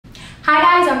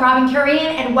Hi guys, I'm Robin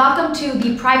Kurian and welcome to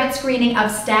the private screening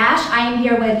of Stash. I am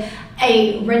here with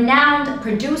a renowned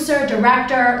producer,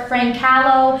 director, Frank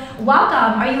Callow.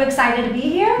 Welcome. Are you excited to be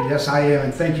here? Yes, I am,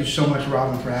 and thank you so much,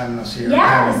 Robin, for having us here,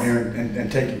 and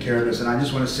taking care of this. And I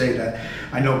just want to say that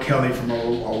I know Kelly from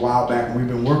a while back, and we've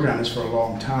been working on this for a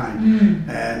long time.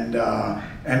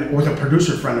 And with a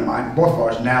producer friend of mine, both of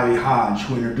ours, Nally Hodge,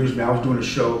 who introduced me. I was doing a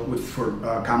show for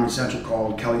Comedy Central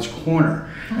called Kelly's Corner,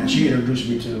 and she introduced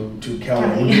me to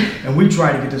Kelly. And we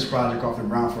tried to get this project off the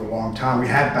ground for a long time. We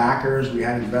had backers, we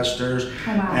had investors,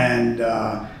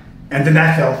 and then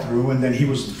that fell through. And then he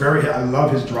was I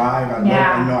love his drive.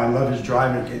 I love his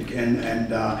drive.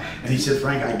 And he said,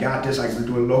 Frank, I got this. I can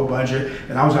do a low budget.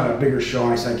 And I was on a bigger show,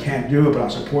 and I said, I can't do it, but I'll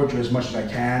support you as much as I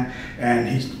can. And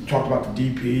he talked about the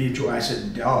DP. I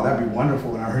said, oh, that'd be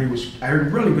wonderful. And I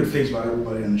heard really good things about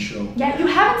everybody on the show. Yeah, you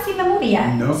haven't seen the movie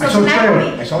yet. No, so I saw the trailer.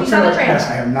 I saw the trailer. Yes,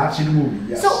 I have not seen the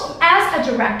movie. Yes. So as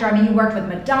a director, I mean, you worked with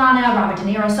Madonna, Robert De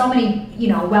Niro, so many,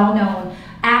 well-known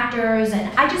actors, and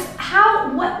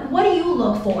what do you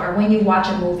look for when you watch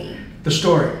a movie? The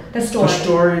story. The story. The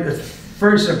story. It's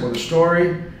very simple. The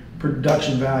story,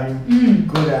 production value,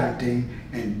 good acting,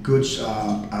 and good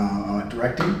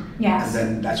directing. Yes. And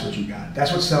then that's what you got.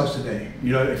 That's what sells today.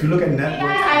 If you look at Netflix. Hey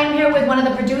guys, I am here with one of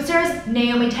the producers,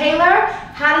 Naomi Taylor.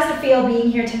 How does it feel being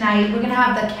here tonight? We're gonna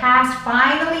have the cast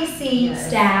finally see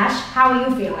Stash. How are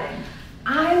you feeling?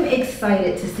 I'm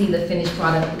excited to see the finished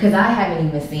product because I haven't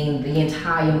even seen the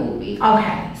entire movie.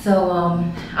 Okay. So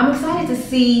I'm excited to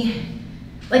see,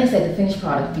 like I said, the finished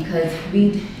product because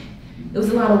it was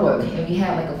a lot of work and we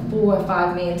had like a 4 or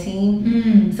 5 man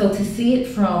team. So to see it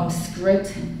from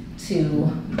script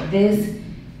to this,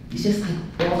 it's just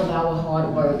like all of our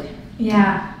hard work.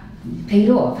 Yeah. Paid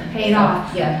off. Paid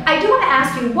off. Yeah. I do want to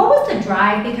ask you, what was the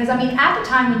drive? Because I mean, at the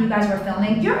time when you guys were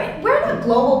filming, we're in a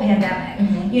global pandemic.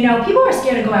 People were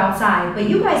scared to go outside, but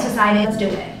you guys decided, let's do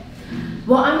it.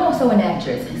 Well, I'm also an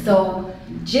actress, so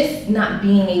just not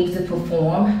being able to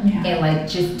perform and like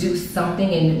just do something.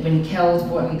 And when Kels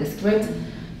brought me the script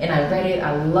and I read it,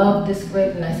 I loved the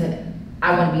script, and I said,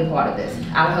 I want to be a part of this.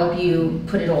 I'll help you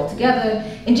put it all together,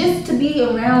 and just to be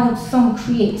around some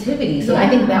creativity. So I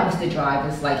think that was the drive.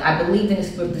 It's like, I believed in the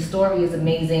script, the story is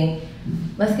amazing.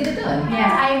 Let's get it done.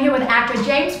 Yes, I am here with actor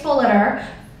James Fulliter.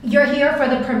 You're here for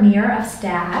the premiere of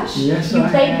Stash. Yes, you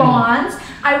played Bonds.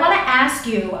 I want to ask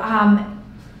you,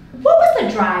 what was the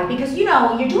drive? Because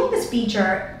you're doing this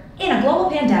feature in a global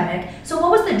pandemic. So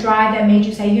what was the drive that made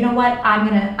you say, you know what, I'm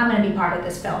gonna be part of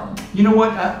this film? You know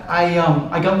what,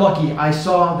 I got lucky. I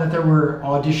saw that there were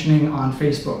auditioning on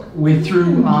Facebook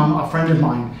through a friend of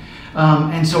mine.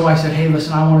 And so I said, hey,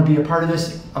 listen, I want to be a part of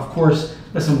this. Of course,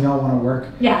 listen, we all want to work.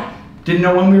 Yeah. Didn't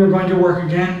know when we were going to work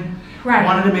again. Right.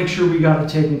 Wanted to make sure we got it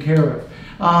taken care of.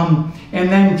 And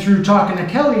then through talking to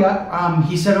Kelly,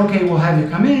 he said, okay, we'll have you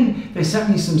come in. They sent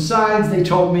me some sides. They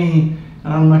told me,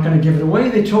 and I'm not going to give it away,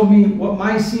 they told me what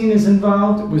my scene is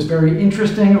involved. It was very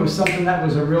interesting. It was something that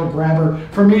was a real grabber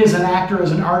for me as an actor,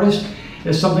 as an artist.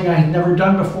 It's something I had never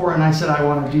done before, and I said, I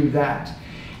want to do that.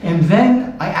 And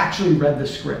then I actually read the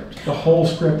script, the whole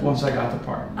script, once I got the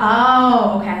part.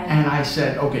 Oh, okay. And I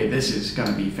said, okay, this is going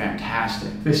to be fantastic.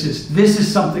 This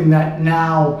is something that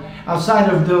now,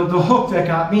 outside of the hook that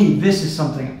got me, this is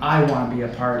something I want to be a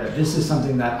part of. This is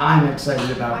something that I'm excited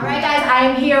about. All right, guys, I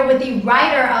am here with the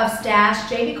writer of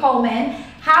Stash, J.B. Coleman.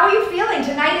 How are you feeling?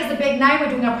 Tonight is the big night. We're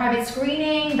doing a private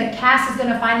screening. The cast is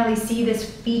going to finally see this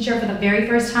feature for the very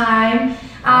first time.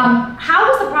 How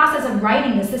was the process of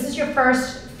writing this? This is your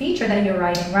first feature that you're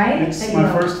writing, right? It's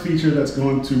my first feature that's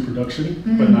going to production,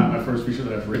 but not my first feature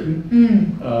that I've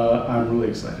written. I'm really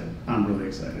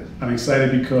excited. I'm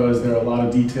excited because there are a lot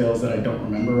of details that I don't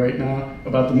remember right now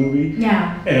about the movie.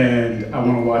 Yeah. And I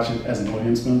want to watch it as an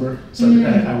audience member. So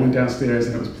I went downstairs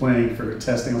and it was playing for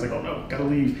testing. I was like, oh no, gotta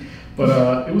leave.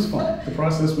 But it was fun. The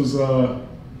process was, I'm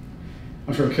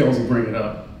sure Kels will bring it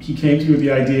up. He came to me with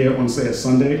the idea on, say, a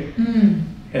Sunday.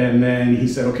 And then he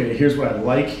said, okay, here's what I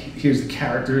like, here's the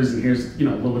characters, and here's a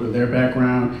little bit of their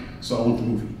background, so I want the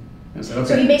movie. And I said, okay.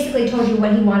 So he basically told you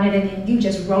what he wanted, and then you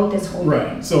just wrote this whole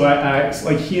thing. So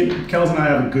Kels and I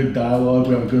have a good dialogue,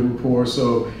 we have a good rapport,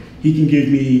 so he can give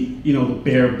me, the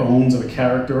bare bones of a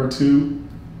character or two,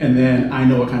 and then I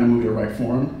know what kind of movie to write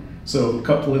for him. So a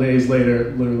couple of days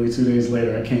later, literally 2 days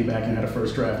later, I came back and had a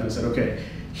first draft, and I said, okay,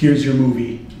 here's your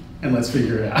movie, and let's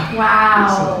figure it out.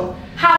 Wow.